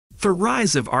The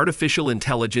rise of artificial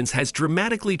intelligence has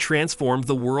dramatically transformed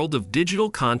the world of digital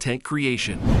content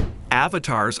creation.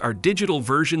 Avatars are digital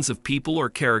versions of people or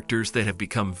characters that have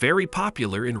become very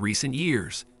popular in recent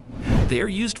years. They are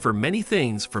used for many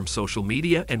things, from social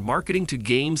media and marketing to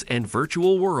games and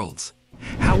virtual worlds.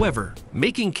 However,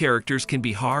 making characters can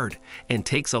be hard and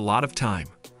takes a lot of time.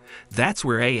 That's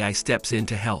where AI steps in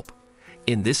to help.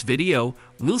 In this video,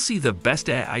 we'll see the best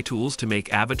AI tools to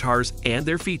make avatars and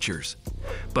their features.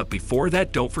 But before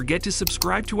that, don't forget to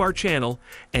subscribe to our channel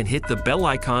and hit the bell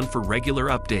icon for regular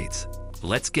updates.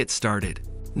 Let's get started.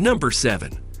 Number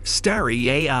 7. Starry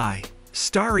AI.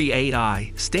 Starry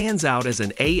AI stands out as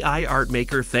an AI art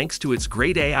maker thanks to its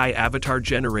great AI avatar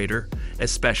generator,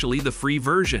 especially the free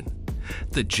version.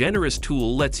 The generous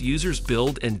tool lets users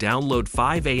build and download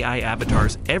 5 AI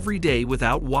avatars every day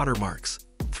without watermarks.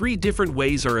 3 different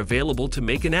ways are available to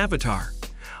make an avatar: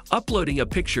 uploading a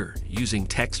picture using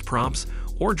text prompts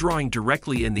or drawing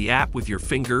directly in the app with your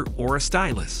finger or a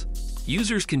stylus.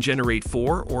 Users can generate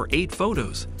 4 or 8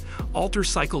 photos, alter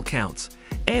cycle counts,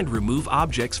 and remove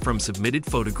objects from submitted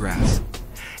photographs.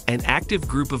 An active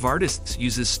group of artists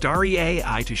uses Starry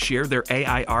AI to share their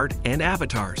AI art and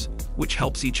avatars, which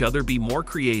helps each other be more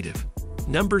creative.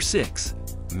 Number 6.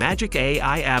 Magic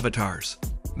AI Avatars.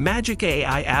 Magic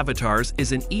AI Avatars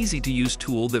is an easy-to-use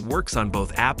tool that works on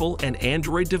both Apple and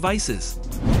Android devices.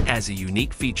 As a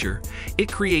unique feature, it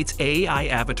creates AI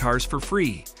avatars for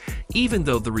free, even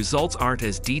though the results aren't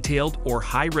as detailed or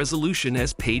high-resolution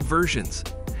as paid versions.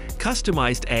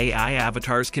 Customized AI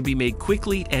avatars can be made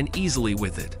quickly and easily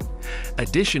with it.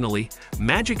 Additionally,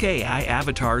 Magic AI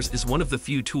Avatars is one of the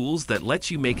few tools that lets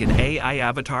you make an AI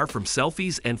avatar from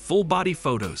selfies and full-body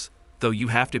photos, though you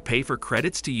have to pay for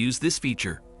credits to use this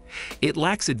feature. It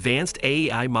lacks advanced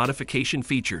AI modification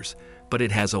features, but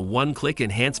it has a one-click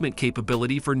enhancement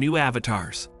capability for new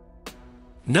avatars.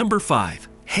 Number 5.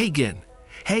 Hagen.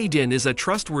 Hagen is a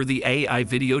trustworthy AI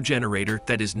video generator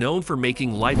that is known for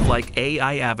making lifelike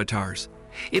AI avatars.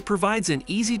 It provides an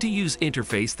easy-to-use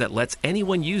interface that lets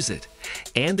anyone use it,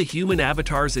 and the human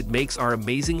avatars it makes are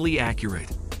amazingly accurate.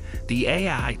 The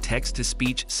AI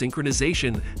text-to-speech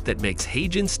synchronization that makes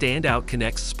Hagen stand out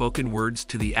connects spoken words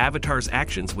to the avatar's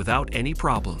actions without any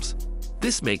problems.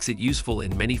 This makes it useful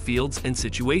in many fields and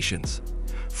situations.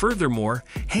 Furthermore,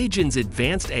 Hagen's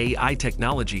advanced AI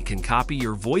technology can copy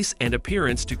your voice and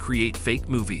appearance to create fake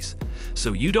movies,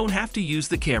 so you don't have to use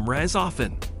the camera as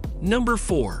often. Number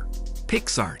 4.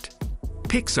 PixArt.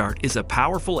 PixArt is a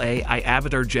powerful AI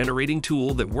avatar generating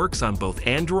tool that works on both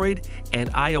Android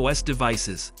and iOS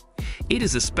devices. It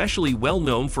is especially well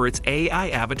known for its AI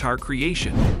avatar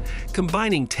creation.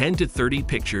 Combining 10 to 30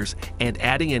 pictures and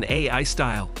adding an AI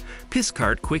style,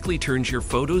 PixArt quickly turns your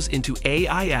photos into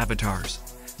AI avatars.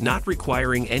 Not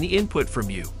requiring any input from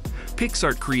you,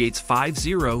 PixArt creates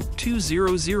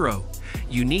 50200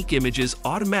 unique images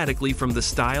automatically from the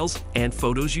styles and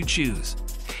photos you choose.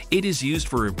 It is used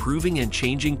for improving and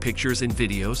changing pictures and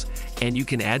videos, and you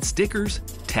can add stickers,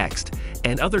 text,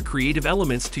 and other creative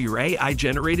elements to your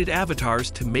AI-generated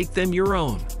avatars to make them your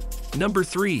own. Number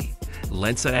 3.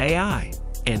 Lensa AI.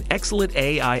 An excellent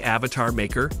AI avatar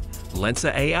maker,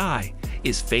 Lensa AI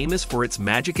is famous for its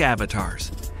magic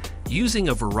avatars. Using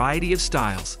a variety of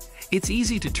styles, it's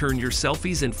easy to turn your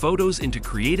selfies and photos into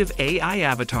creative AI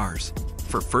avatars.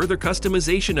 For further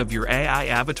customization of your AI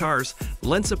avatars,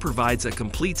 Lensa provides a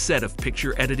complete set of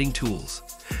picture editing tools.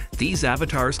 These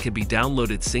avatars can be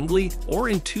downloaded singly or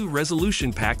in 2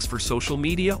 resolution packs for social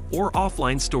media or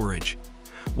offline storage.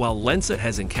 While Lensa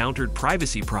has encountered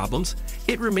privacy problems,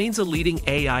 it remains a leading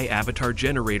AI avatar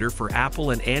generator for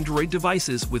Apple and Android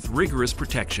devices with rigorous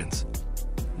protections.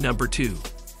 Number 2.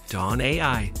 Dawn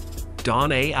AI.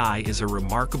 Dawn AI is a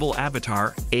remarkable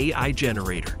avatar AI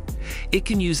generator. It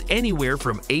can use anywhere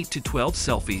from 8 to 12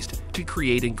 selfies to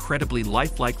create incredibly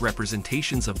lifelike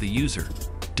representations of the user.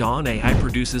 Dawn AI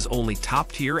produces only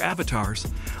top-tier avatars,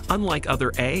 unlike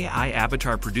other AI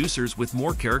avatar producers with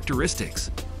more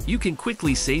characteristics. You can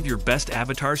quickly save your best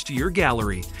avatars to your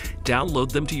gallery,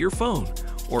 download them to your phone,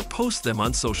 or post them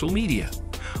on social media.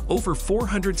 Over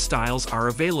 400 styles are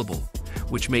available,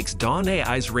 which makes Dawn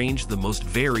AI's range the most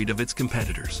varied of its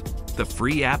competitors. The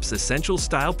free app's Essential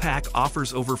Style Pack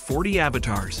offers over 40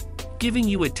 avatars, giving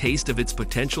you a taste of its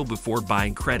potential before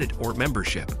buying credit or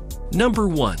membership. Number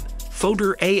 1.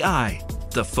 Photor AI.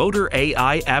 The Photor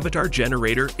AI Avatar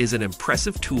Generator is an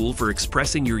impressive tool for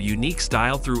expressing your unique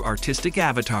style through artistic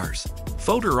avatars.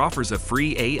 Photor offers a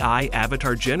free AI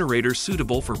avatar generator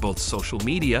suitable for both social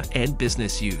media and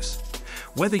business use.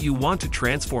 Whether you want to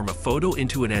transform a photo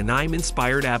into an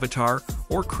anime-inspired avatar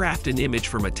or craft an image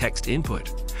from a text input,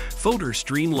 Photor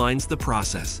streamlines the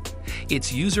process.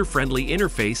 Its user-friendly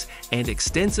interface and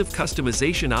extensive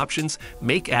customization options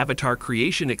make avatar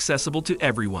creation accessible to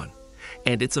everyone,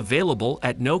 and it's available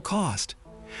at no cost.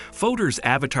 Fotor's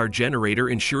avatar generator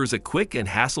ensures a quick and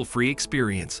hassle-free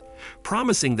experience,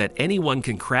 promising that anyone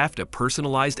can craft a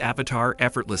personalized avatar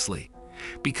effortlessly.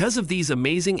 Because of these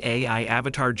amazing AI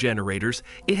avatar generators,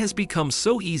 it has become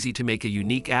so easy to make a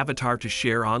unique avatar to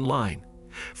share online.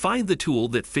 Find the tool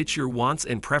that fits your wants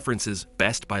and preferences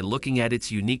best by looking at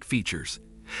its unique features.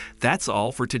 That's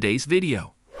all for today's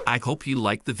video. I hope you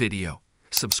liked the video.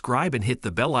 Subscribe and hit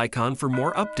the bell icon for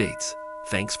more updates.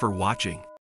 Thanks for watching.